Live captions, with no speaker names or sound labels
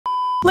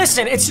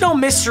Listen, it's no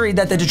mystery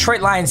that the Detroit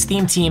Lions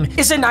theme team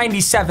is a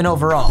 97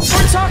 overall.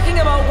 We're talking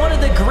about one of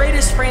the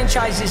greatest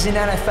franchises in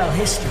NFL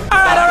history. All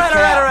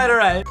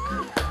right.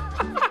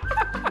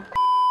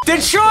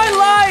 Detroit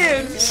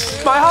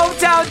Lions, my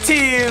hometown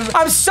team.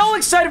 I'm so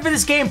excited for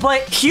this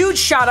gameplay. Huge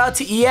shout out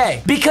to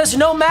EA, because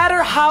no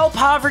matter how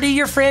poverty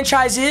your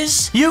franchise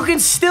is, you can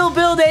still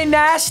build a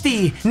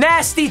nasty,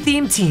 nasty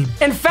theme team.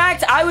 In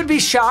fact, I would be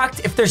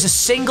shocked if there's a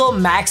single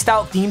maxed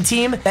out theme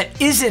team that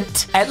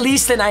isn't at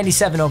least a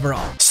 97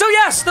 overall. So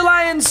yes, the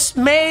Lions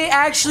may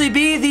actually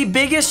be the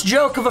biggest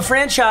joke of a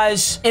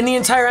franchise in the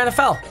entire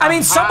NFL. I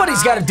mean,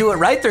 somebody's got to do it,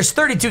 right? There's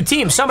 32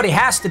 teams. Somebody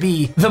has to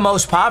be the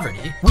most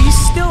poverty. We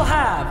still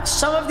have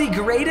some of the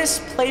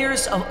greatest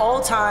players of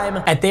all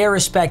time at their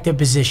respective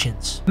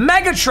positions.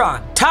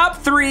 Megatron, top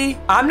 3.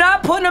 I'm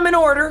not putting them in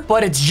order,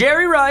 but it's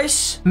Jerry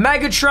Rice,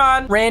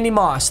 Megatron, Randy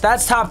Moss.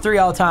 That's top 3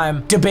 all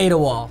time.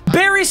 Debatable.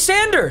 Barry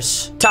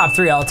Sanders, top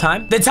 3 all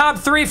time. The top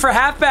 3 for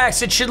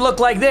halfbacks, it should look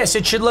like this.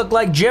 It should look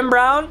like Jim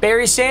Brown,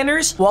 Barry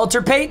Sanders,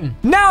 Walter Payton.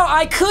 Now,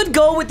 I could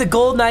go with the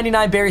gold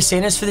 99 Barry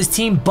Sanders for this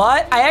team,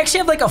 but I actually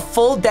have like a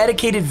full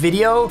dedicated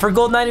video for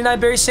gold 99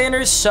 Barry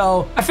Sanders,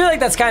 so I feel like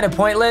that's kind of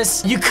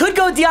pointless. You could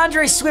go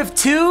DeAndre Swift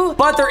too,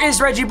 but there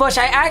is Reggie Bush.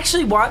 I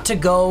actually want to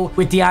go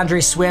with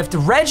DeAndre Swift.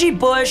 Reggie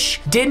Bush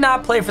did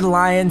not play for the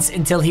Lions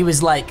until he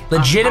was like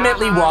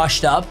legitimately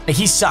washed up.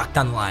 He sucked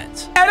on the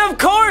Lions. And of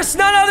course,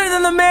 none other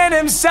than the man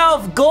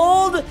himself,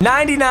 gold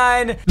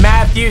 99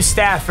 Matthew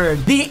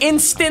Stafford. The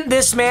instant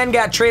this man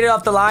got traded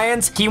off the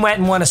Lions, he went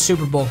and won a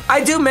Super Bowl.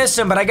 I do miss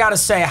him, but I gotta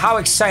say, how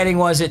exciting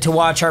was it to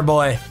watch our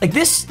boy? Like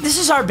this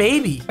is our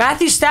baby.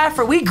 Matthew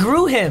Stafford, we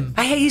grew him.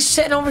 He's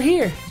sitting over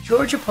here.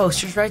 Georgia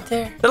posters right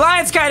there. The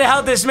Lions kind of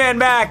held this man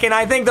back, and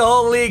I think the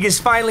whole league is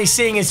finally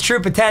seeing his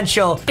true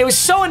potential. It was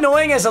so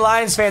annoying as a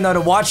Lions fan, though,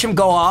 to watch him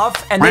go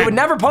off, and they would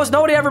never post,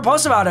 nobody ever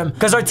posts about him,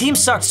 because our team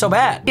sucked so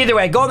bad. Either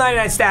way, gold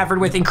 99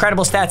 Stafford with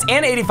incredible stats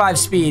and 85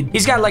 speed.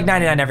 He's got like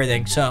 99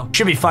 everything, so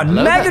should be fun.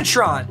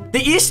 Megatron. The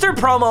Easter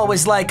promo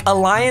was like a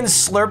Lions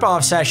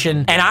slurp-off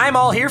session, and I'm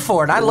all here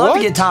for it. I love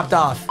to get topped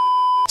off.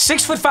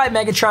 6'5"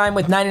 Megatron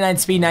with 99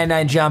 speed,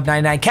 99 jump,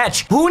 99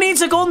 catch. Who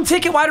needs a golden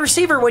ticket wide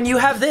receiver when you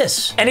have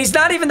this? And he's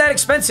not even that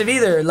expensive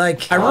either.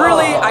 Like, I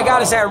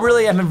gotta say, I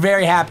really am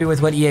very happy with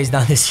what EA's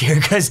done this year,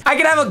 because I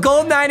can have a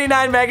gold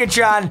 99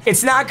 Megatron.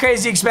 It's not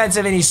crazy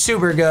expensive, and he's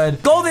super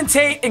good. Golden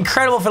Tate,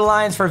 incredible for the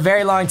Lions for a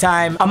very long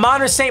time.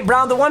 Amon-Ra St.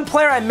 Brown. The one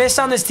player I miss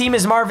on this team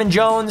is Marvin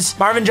Jones.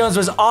 Marvin Jones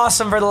was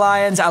awesome for the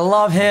Lions. I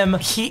love him.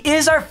 He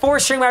is our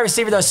 4th-string wide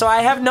receiver, though, so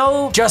I have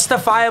no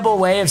justifiable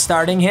way of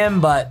starting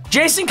him, but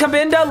Jason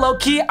Kabinda,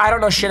 low-key, I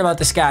don't know shit about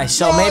this guy,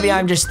 so maybe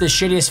I'm just the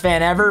shittiest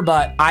fan ever,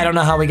 but I don't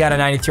know how we got a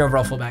 93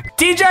 overall fullback.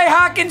 DJ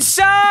Hawkins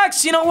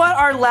sucks! You know what?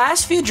 Our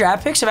last few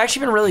draft picks have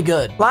actually been really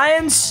good.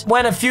 Lions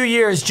went a few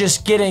years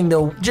just getting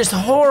the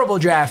horrible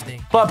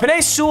drafting, but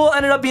Penei Sewell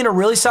ended up being a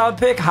really solid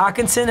pick.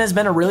 Hawkinson has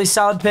been a really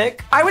solid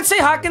pick. I would say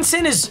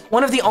Hawkinson is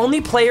one of the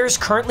only players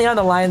currently on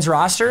the Lions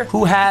roster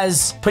who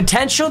has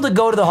potential to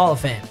go to the Hall of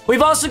Fame.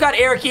 We've also got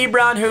Eric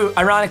Ebron, who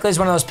ironically is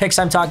one of those picks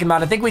I'm talking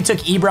about. I think we took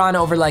Ebron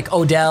over like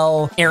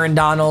Odell, Aaron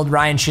Donald,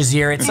 Ryan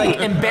Shazier. It's like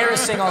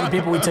embarrassing all the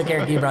people we took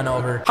Eric Ebron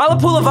over.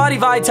 Halapulavati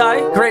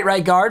Vaitai, great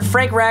right guard.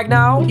 Frank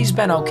Ragnow, he's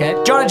been okay.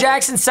 Jonah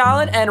Jackson,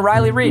 solid. And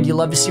Riley Reed. You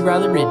love to see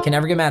Riley Reed. Can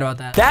never get mad about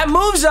that. That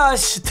moves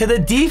us to the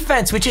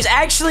defense, which is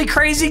actually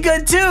crazy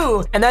good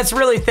too. And that's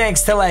really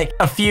thanks to like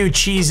a few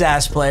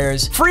cheese-ass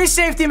players. Free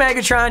safety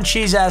Megatron,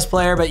 cheese-ass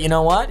player, but you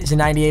know what? He's a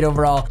 98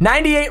 overall.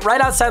 98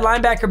 right outside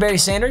linebacker Barry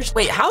Sanders.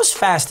 Wait, how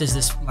fast is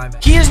this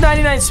linebacker? He is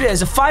 99 speed.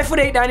 He's a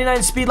 5'8",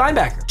 99 speed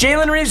linebacker.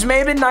 Jalen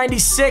Reeves-Maybin,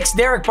 96.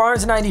 Derek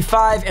Barnes,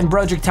 95, and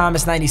Broderick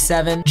Thomas,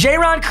 97.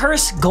 Jaron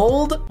Curse,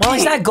 gold. Well,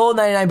 he's not gold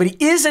 99, but he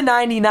is a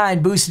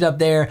 99 boosted up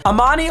there.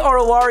 Amani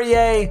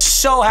Oruwariye,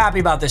 so happy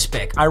about this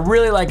pick. I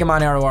really like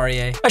Amani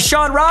Oruwariye.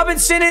 Ashawn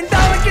Robinson and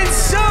Ndamukong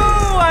Suh.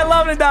 I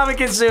love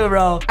Ndamukong Suh,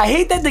 bro. I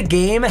hate that the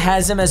game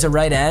has him as a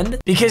right end,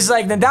 because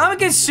like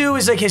Ndamukong Suh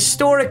is like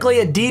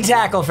historically a D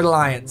tackle for the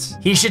Lions.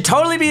 He should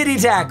totally be a D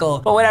tackle,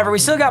 but whatever. We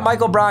still got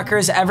Michael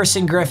Brockers,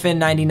 Everson Griffin,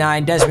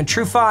 99, Desmond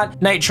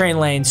Trufant, Night Train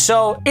Lane.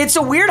 So it's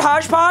a weird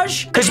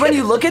hodgepodge, because when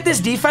you look at this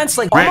defense,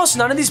 like almost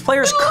none of these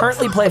players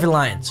currently play for the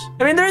Lions.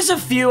 I mean, there's a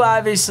few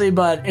obviously,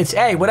 but it's,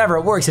 hey, whatever,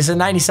 it works. It's a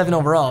 97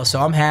 overall, so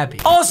I'm happy.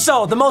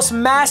 Also, the most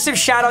massive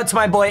shout out to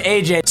my boy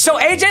AJ. So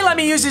AJ let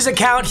me use his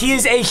account. He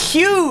is a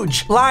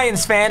huge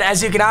Lions fan,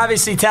 as you can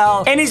obviously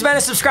tell, and he's been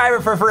a subscriber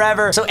for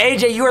forever. So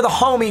AJ, you are the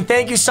homie.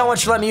 Thank you so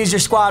much for letting me use your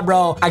squad,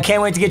 bro. I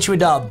can't wait to get you a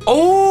dub.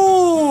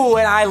 Oh,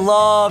 and I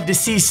love to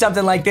see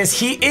something like this.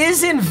 He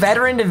is in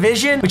veteran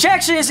division, which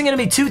actually isn't going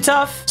to be too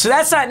tough, so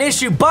that's not an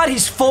issue, but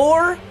he's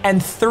 4-3.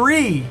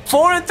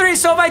 4-3.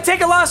 So if I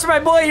take a loss for my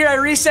boy here, I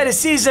reset his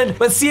season.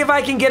 Let's see if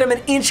I can get him an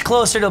inch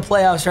closer to the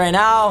playoffs right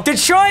now.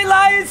 Detroit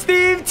Lions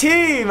theme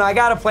team. I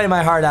gotta play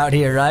my heart out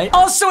here, right?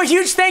 Also, a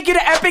huge thank you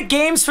to Epic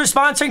Games for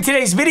sponsoring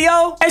today's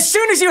video. As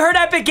soon as you heard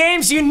Epic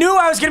Games, you knew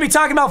I was gonna be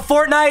talking about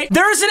Fortnite.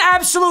 There's an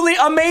absolutely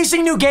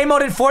amazing new game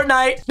mode in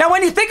Fortnite. Now,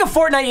 when you think of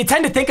Fortnite, you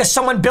tend to think of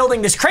someone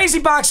building this crazy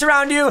box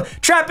around you,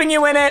 trapping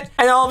you in it,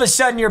 and all of a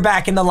sudden you're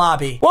back in the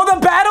lobby. Well, the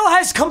battle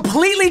has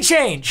completely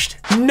changed.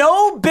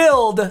 No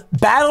Build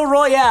Battle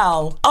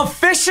Royale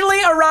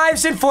officially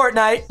arrives in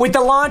Fortnite with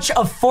the launch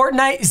of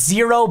Fortnite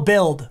Zero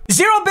Build.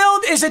 Zero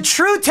Build is a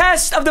true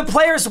test of the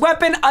player's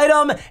weapon,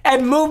 item,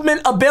 and movement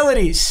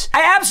abilities.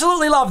 I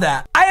absolutely love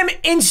that. I am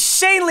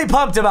insanely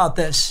pumped about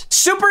this.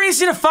 Super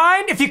easy to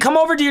find. If you come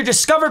over to your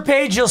Discover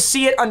page, you'll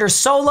see it under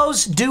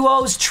solos,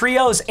 duos,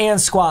 trios, and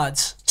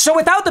squads. So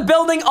without the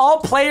building, all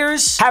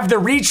players have the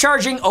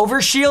recharging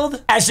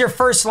overshield as their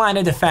first line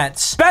of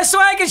defense. Best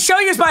way I can show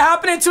you is by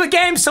hopping into a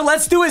game, so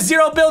let's do a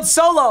Zero Build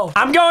solo.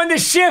 I'm going to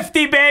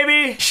Shifty,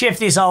 baby.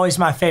 Shifty is always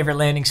my favorite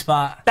landing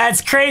spot.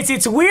 That's crazy.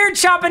 It's weird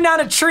chopping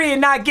down a tree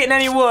and not getting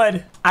any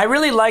wood. I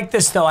really like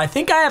this though. I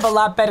think I have a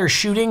lot better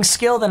shooting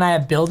skill than I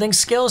have building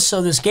skills,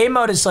 so this game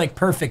mode is like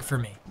perfect for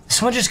me. Did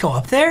someone just go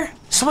up there?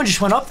 Someone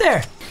just went up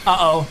there.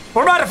 Uh-oh.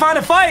 We're about to find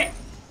a fight.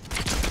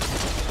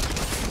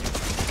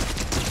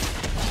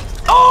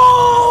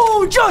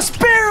 Oh, just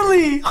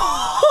barely.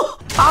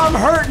 I'm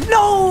hurt.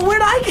 No,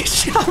 where'd I get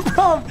shot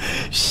from?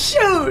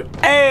 Shoot.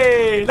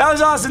 Hey, that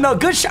was awesome. No,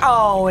 good shot.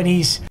 Oh, and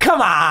he's,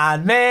 come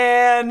on,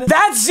 man.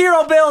 That's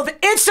Zero Build.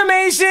 It's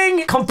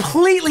amazing.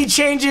 Completely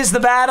changes the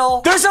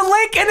battle. There's a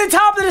link in the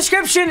top of the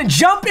description.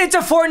 Jump into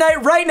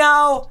Fortnite right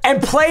now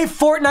and play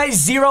Fortnite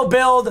Zero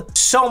Build.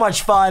 So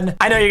much fun.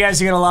 I know you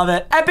guys are gonna love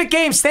it. Epic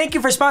Games, thank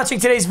you for sponsoring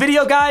today's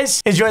video,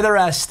 guys. Enjoy the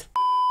rest.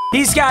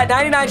 He's got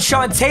 99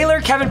 Sean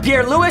Taylor, Kevin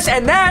Pierre-Louis,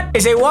 and that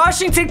is a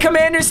Washington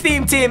Commanders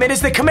theme team. It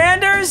is the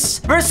Commanders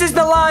versus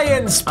the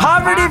Lions.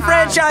 Poverty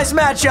franchise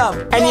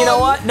matchup. And you know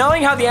what?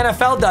 Knowing how the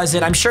NFL does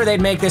it, I'm sure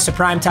they'd make this a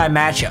primetime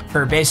matchup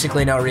for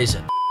basically no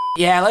reason.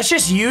 Yeah, let's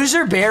just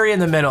user Barry in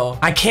the middle.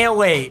 I can't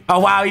wait. Oh,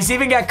 wow. He's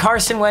even got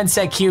Carson Wentz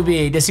at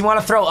QB. Does he want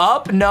to throw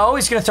up? No,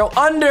 he's going to throw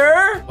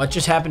under. What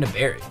just happened to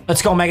Barry?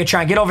 Let's go,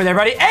 Megatron. Get over there,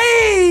 buddy.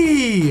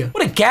 Hey!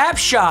 What a gap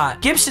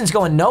shot. Gibson's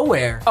going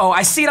nowhere. Oh,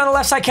 I see it on the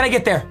left side. Can I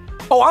get there?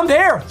 Oh, I'm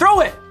there.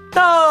 Throw it.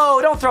 No,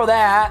 don't throw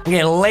that. I'm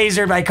getting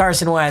lasered by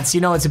Carson Wentz. You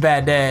know it's a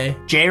bad day.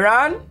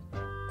 J-Ron?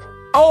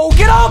 Oh,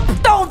 get up!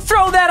 Don't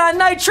throw that on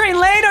Night Train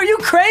Lane. Are you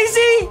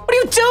crazy? What are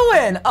you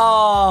doing?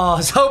 Oh, I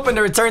was hoping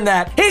to return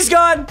that. He's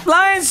gone.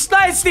 Lions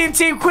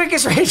team,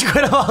 quickest rage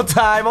quit of all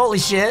time. Holy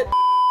shit.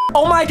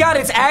 Oh my God,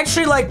 it's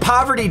actually like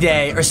Poverty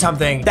Day or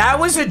something. That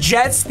was a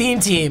Jets theme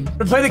team.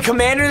 We play the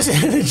Commanders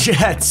and the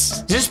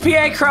Jets. Just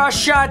PA cross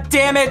shot,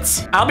 damn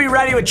it. I'll be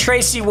ready with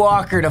Tracy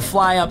Walker to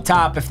fly up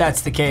top if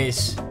that's the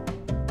case.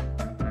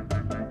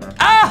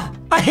 Ah!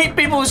 I hate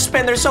people who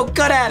spin. They're so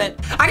good at it.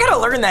 I gotta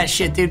learn that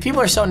shit, dude. People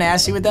are so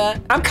nasty with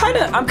that. I'm kind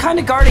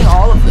of guarding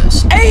all of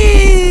this.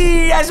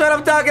 Hey, that's what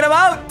I'm talking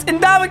about.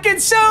 Ndamukong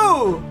Suh.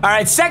 All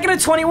right, 2nd and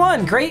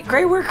 21. Great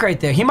work right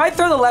there. He might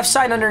throw the left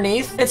side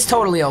underneath. It's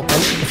totally open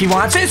if he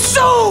wants it.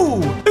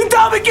 Suh!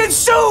 Ndamukong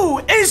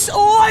Suh is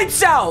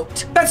lights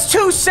out. That's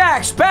 2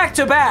 sacks back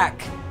to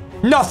back.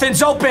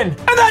 Nothing's open,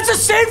 and that's a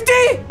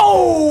safety.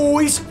 Oh,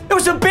 it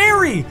was a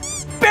Barry.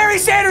 Barry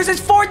Sanders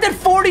is 4th and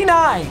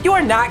 49. You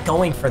are not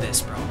going for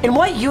this, bro. In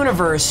what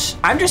universe?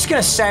 I'm just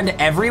gonna send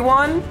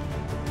everyone.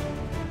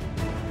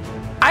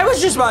 I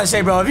was just about to say,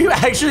 bro, if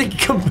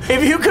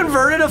you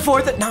converted a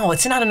 4th, no,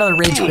 it's not another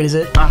rage quit, is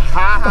it?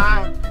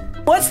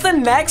 What's the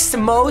next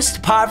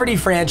most poverty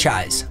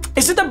franchise?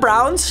 Is it the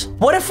Browns?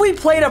 What if we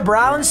played a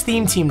Browns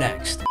theme team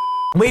next?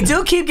 We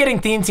do keep getting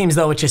theme teams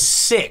though, which is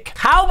sick.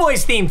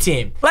 Cowboys theme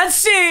team. Let's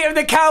see if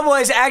the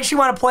Cowboys actually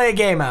want to play a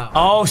game out.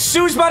 Oh,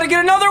 Sue's about to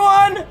get another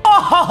one.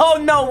 Oh,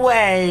 no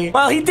way.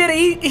 Well, he did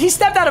it. He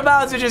stepped out of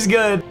bounds, which is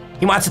good.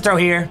 He wants to throw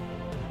here.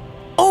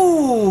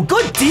 Oh,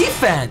 good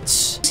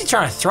defense. What's he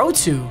trying to throw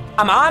to?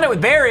 I'm on it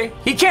with Barry.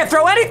 He can't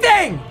throw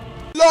anything.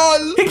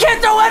 LOL. He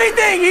can't throw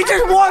anything. He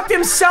just walked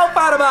himself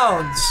out of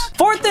bounds.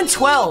 4th and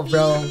 12,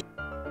 bro.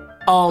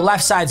 Oh,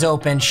 left side's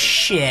open.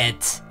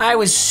 Shit. I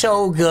was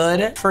so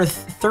good for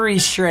 3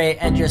 straight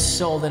and just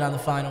sold it on the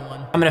final one.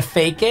 I'm gonna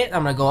fake it.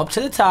 I'm gonna go up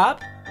to the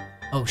top.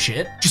 Oh,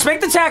 shit. Just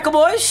make the tackle,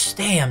 boys.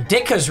 Damn,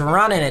 Ditka's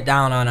running it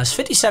down on us.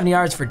 57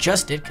 yards for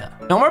just Ditka.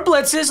 No more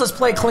blitzes. Let's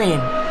play clean.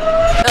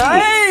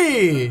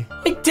 Hey!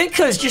 Like,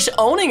 Ditka's just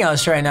owning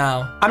us right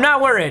now. I'm not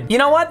worried. You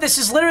know what? This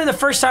is literally the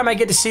first time I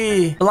get to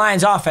see the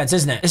Lions offense,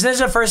 isn't it? Isn't this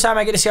the first time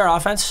I get to see our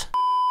offense?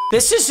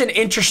 This is an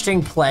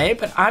interesting play,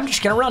 but I'm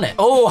just gonna run it.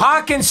 Oh,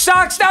 Hawkins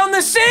socks down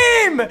the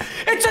seam!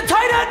 It's a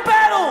tight end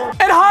battle!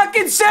 And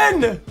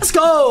Hawkinson! Let's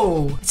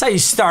go! That's how you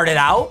start it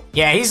out.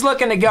 Yeah, he's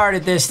looking to guard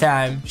it this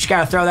time. Just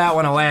gotta throw that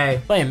one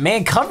away. Playing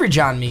man coverage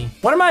on me.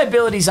 What are my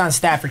abilities on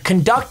Stafford?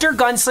 Conductor,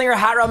 Gunslinger,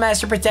 Hot Route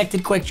Master,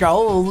 Protected, Quick Draw.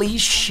 Holy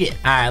shit.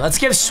 All right, let's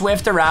give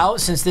Swift a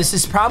route. Since this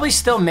is probably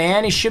still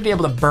man, he should be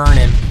able to burn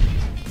him.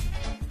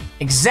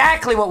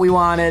 Exactly what we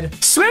wanted.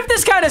 Swift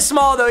is kind of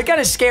small, though. He kind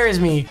of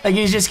scares me. Like,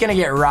 he's just going to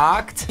get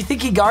rocked. You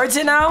think he guards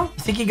it now? You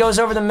think he goes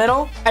over the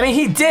middle? I mean,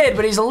 he did,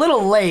 but he's a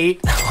little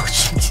late. Oh,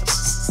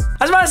 Jesus.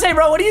 I was about to say,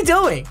 bro, what are you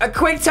doing? A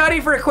quick tutty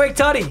for a quick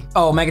tutty.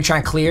 Oh,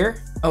 Megatron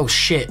clear. Oh,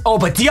 shit. Oh,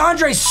 but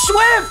DeAndre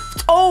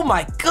Swift. Oh,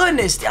 my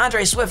goodness.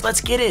 DeAndre Swift,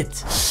 let's get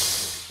it.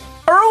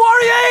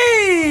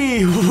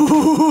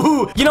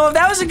 You know, if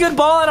that was a good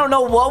ball, I don't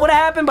know what would have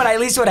happened, but I at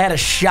least would have had a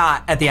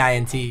shot at the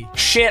INT.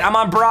 Shit, I'm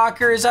on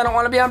Brockers. I don't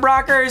want to be on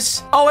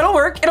Brockers. Oh, it'll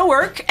work. It'll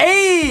work.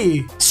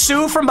 Hey,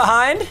 Sue from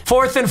behind.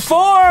 4th and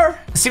 4.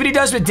 Let's see what he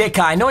does with Ditka.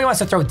 I know he wants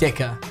to throw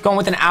Ditka. Going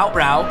with an out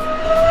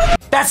route.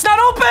 That's not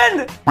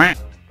open.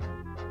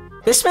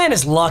 This man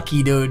is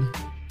lucky, dude.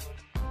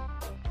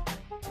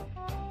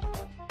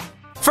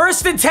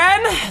 1st and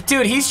 10?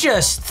 Dude, he's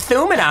just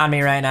thumbing on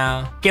me right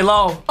now. Get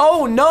low.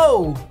 Oh,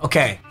 no.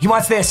 Okay, he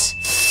wants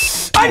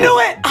this. I knew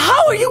it.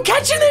 How are you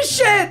catching this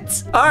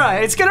shit? All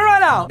right, it's gonna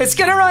run out. It's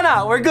gonna run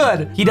out. We're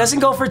good. He doesn't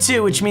go for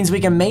 2, which means we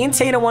can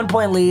maintain a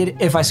 1-point lead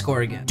if I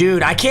score again.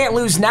 Dude, I can't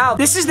lose now.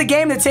 This is the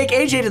game to take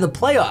AJ to the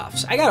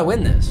playoffs. I gotta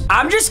win this.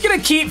 I'm just gonna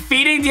keep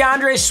feeding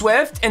DeAndre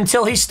Swift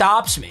until he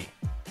stops me.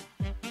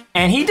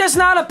 And he does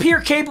not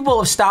appear capable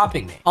of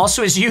stopping me.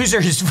 Also, his user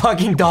is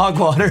fucking dog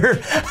water.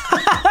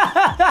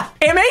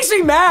 It makes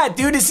me mad,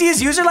 dude, to see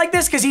his user like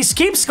this because he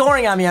keeps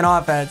scoring on me on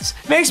offense.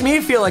 Makes me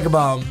feel like a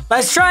bum.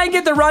 Let's try and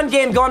get the run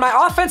game going.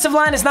 My offensive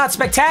line is not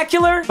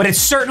spectacular, but it's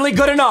certainly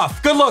good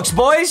enough. Good looks,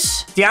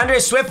 boys.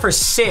 DeAndre Swift for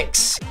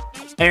 6.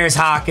 There's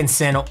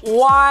Hawkinson,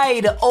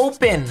 wide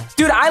open.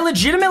 Dude, I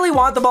legitimately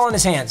want the ball in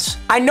his hands.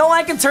 I know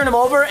I can turn him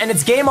over, and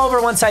it's game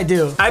over once I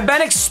do. I've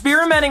been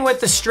experimenting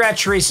with the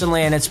stretch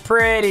recently, and it's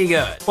pretty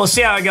good. We'll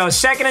see how it goes.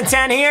 2nd and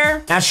 10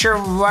 here. Not sure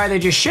why they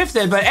just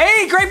shifted, but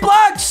hey, great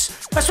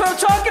blocks. That's what I'm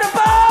talking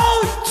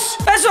about.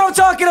 That's what I'm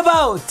talking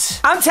about.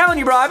 I'm telling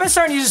you, bro, I've been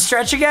starting to use the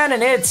stretch again,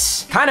 and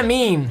it's kind of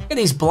mean. Look at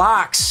these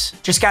blocks.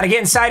 Just got to get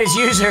inside his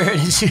user, and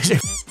his user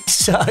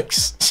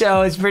sucks.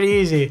 So it's pretty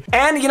easy.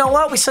 And you know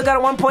what? We still got a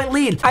 1-point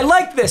lead. I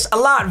like this a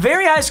lot.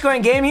 Very high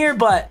scoring game here,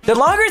 but the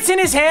longer it's in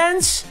his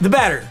hands, the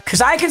better. Because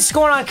I can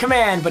score on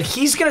command, but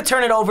he's going to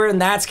turn it over, and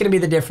that's going to be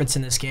the difference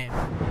in this game.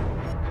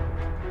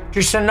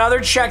 Just another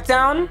check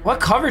down.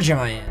 What coverage am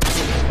I in?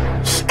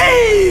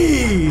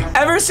 Hey!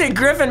 Everson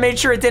Griffin made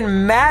sure it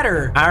didn't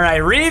matter. All right,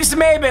 Reeves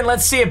Maben.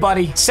 Let's see it,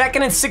 buddy.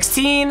 2nd and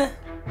 16.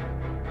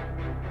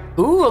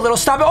 Ooh, a little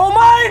stop. Oh,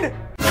 mine!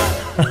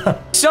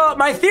 So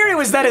my theory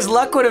was that his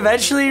luck would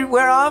eventually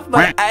wear off,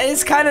 but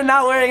it's kind of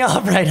not wearing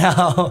off right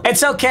now.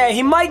 It's okay.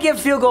 He might get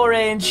field goal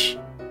range.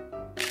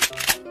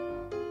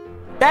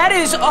 That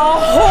is a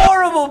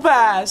horrible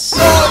pass.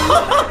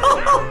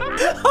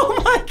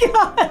 Oh my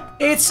God.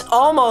 It's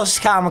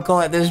almost comical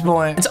at this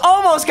point. It's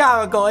almost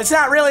comical. It's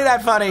not really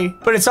that funny,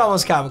 but it's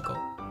almost comical.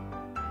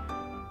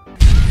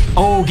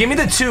 Oh, give me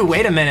the 2.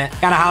 Wait a minute.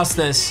 Gotta house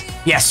this.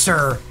 Yes,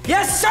 sir.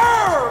 Yes,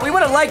 sir! We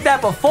would have liked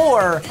that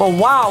before, but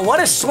wow, what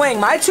a swing.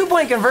 My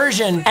 2-point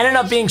conversion ended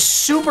up being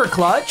super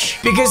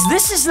clutch because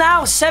this is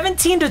now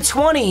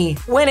 17-20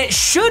 when it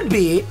should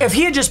be, if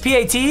he had just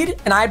PAT'd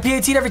and I had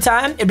PAT'd every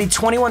time, it'd be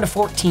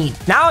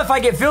 21-14. Now, if I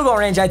get field goal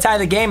range, I tie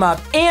the game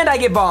up and I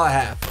get ball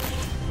at half.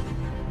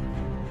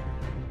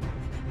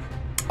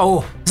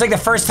 Oh, it's like the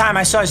first time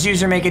I saw his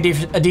user make a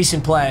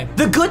decent play.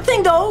 The good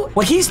thing, though,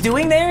 what he's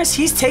doing there is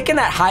he's taking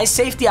that high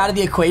safety out of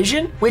the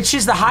equation, which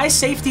is the high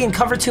safety in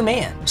cover 2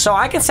 man. So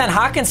I can send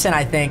Hawkinson,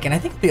 I think, and I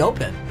think it'll be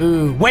open.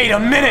 Ooh, wait a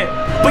minute.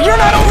 But you're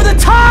not over the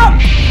top!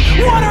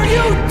 What are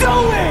you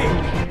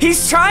doing?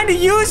 He's trying to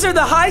use the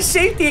high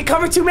safety and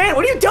cover 2 man.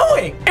 What are you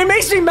doing? It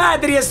makes me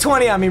mad that he has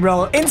 20 on me,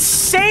 bro.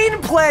 Insane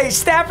play.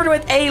 Stafford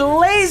with a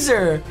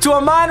laser to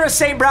Amonra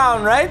St.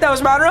 Brown, right? That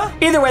was Monra?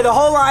 Either way, the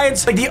whole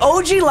Lions, like the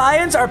OG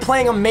Lions are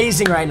playing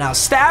amazing right now.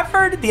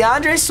 Stafford,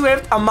 DeAndre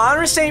Swift,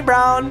 Amonra St.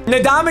 Brown,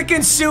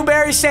 Ndamukong Suh,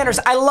 Barry Sanders.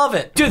 I love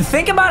it. Dude,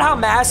 think about how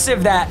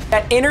massive that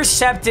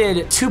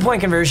intercepted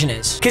 2-point conversion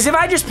is. Because if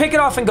I just pick it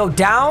off and go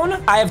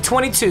down, I have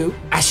 22.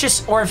 That's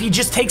just, or if he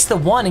just takes the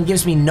 1 and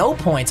gives me no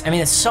points, I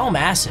mean, it's so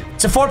massive.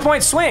 It's a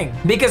 4-point swing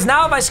because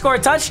now if I score a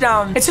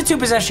touchdown, it's a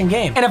 2-possession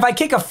game. And if I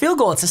kick a field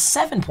goal, it's a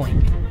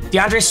 7-point game.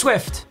 DeAndre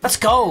Swift, let's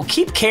go.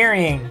 Keep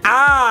carrying.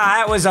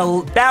 Ah,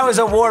 that was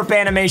a warp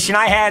animation.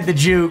 I had the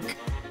juke.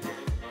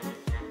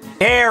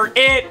 There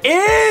it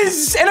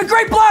is! And a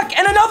great block,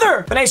 and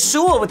another! Benay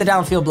Sewell with the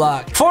downfield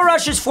block. 4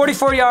 rushes,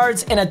 44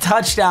 yards, and a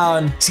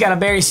touchdown. He's got a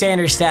Barry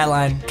Sanders stat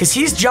line. Because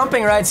he's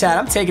jumping right side.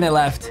 I'm taking it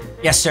left.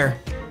 Yes, sir.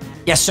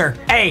 Yes, sir.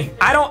 Hey,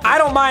 I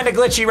don't mind a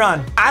glitchy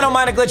run. I don't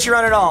mind a glitchy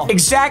run at all.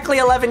 Exactly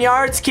 11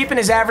 yards, keeping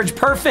his average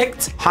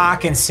perfect.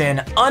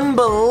 Hawkinson,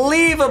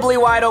 unbelievably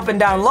wide open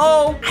down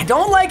low. I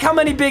don't like how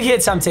many big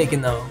hits I'm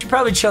taking, though. Should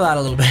probably chill out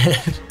a little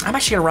bit. I'm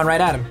actually gonna run right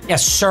at him.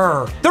 Yes,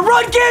 sir. The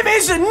run game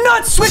is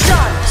nuts. Switch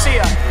on. See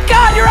ya.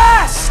 God, your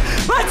ass.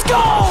 Let's go.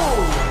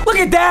 Look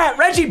at that.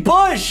 Reggie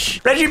Bush.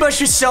 Reggie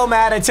Bush was so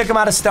mad I took him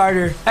out of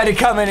starter. Had to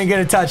come in and get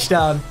a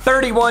touchdown.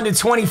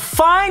 31-20.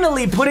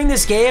 Finally putting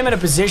this game in a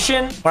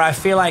position where I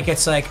feel like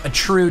it's like a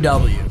true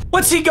W.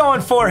 What's he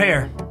going for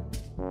here?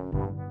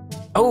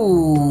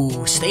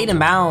 Oh, stayed in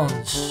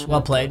bounds.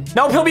 Well played.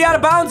 Nope, he'll be out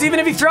of bounds even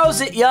if he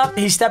throws it. Yup,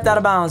 he stepped out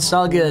of bounds. It's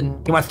all good.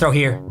 You want to throw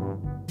here.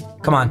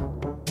 Come on.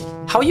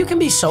 How you can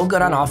be so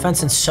good on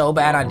offense and so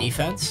bad on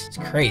defense? It's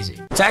crazy.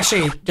 It's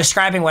actually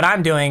describing what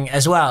I'm doing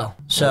as well.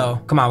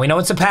 So, come on. We know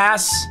it's a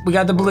pass. We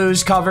got the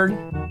blues covered.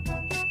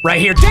 Right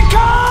here.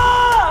 Dicka!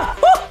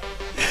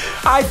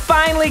 I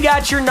finally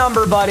got your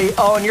number, buddy.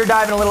 Oh, and you're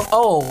diving a little.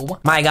 Oh,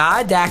 my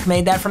God. Dak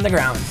made that from the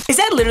ground. Is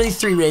that literally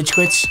 3 rage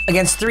quits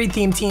against 3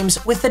 theme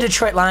teams with the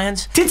Detroit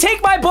Lions? To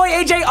take my boy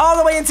AJ all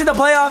the way into the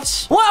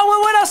playoffs?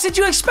 What else did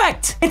you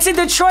expect? It's a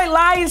Detroit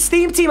Lions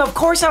theme team. Of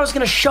course I was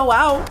going to show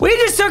out. We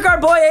just took our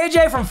boy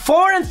AJ from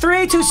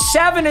 4-3 to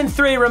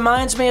 7-3.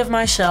 Reminds me of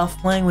myself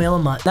playing Wheel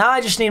of Mutt. Now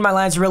I just need my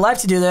Lions in real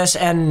life to do this,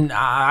 and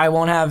I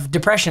won't have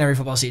depression every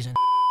football season.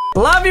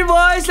 Love you,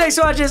 boys. Thanks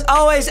so much. As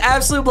always,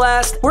 absolute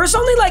blast. There's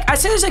only like, I'd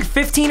say there's like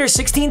 15 or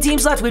 16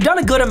 teams left. We've done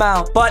a good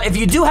amount. But if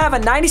you do have a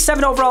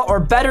 97 overall or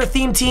better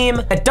theme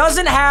team that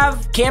doesn't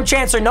have Cam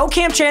Chancellor, no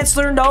Cam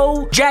Chancellor,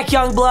 no Jack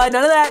Youngblood,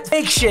 none of that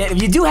fake shit.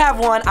 If you do have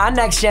one on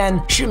Next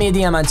Gen, shoot me a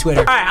DM on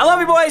Twitter. All right, I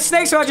love you, boys.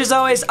 Thanks so much as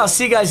always. I'll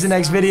see you guys in the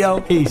next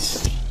video.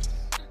 Peace.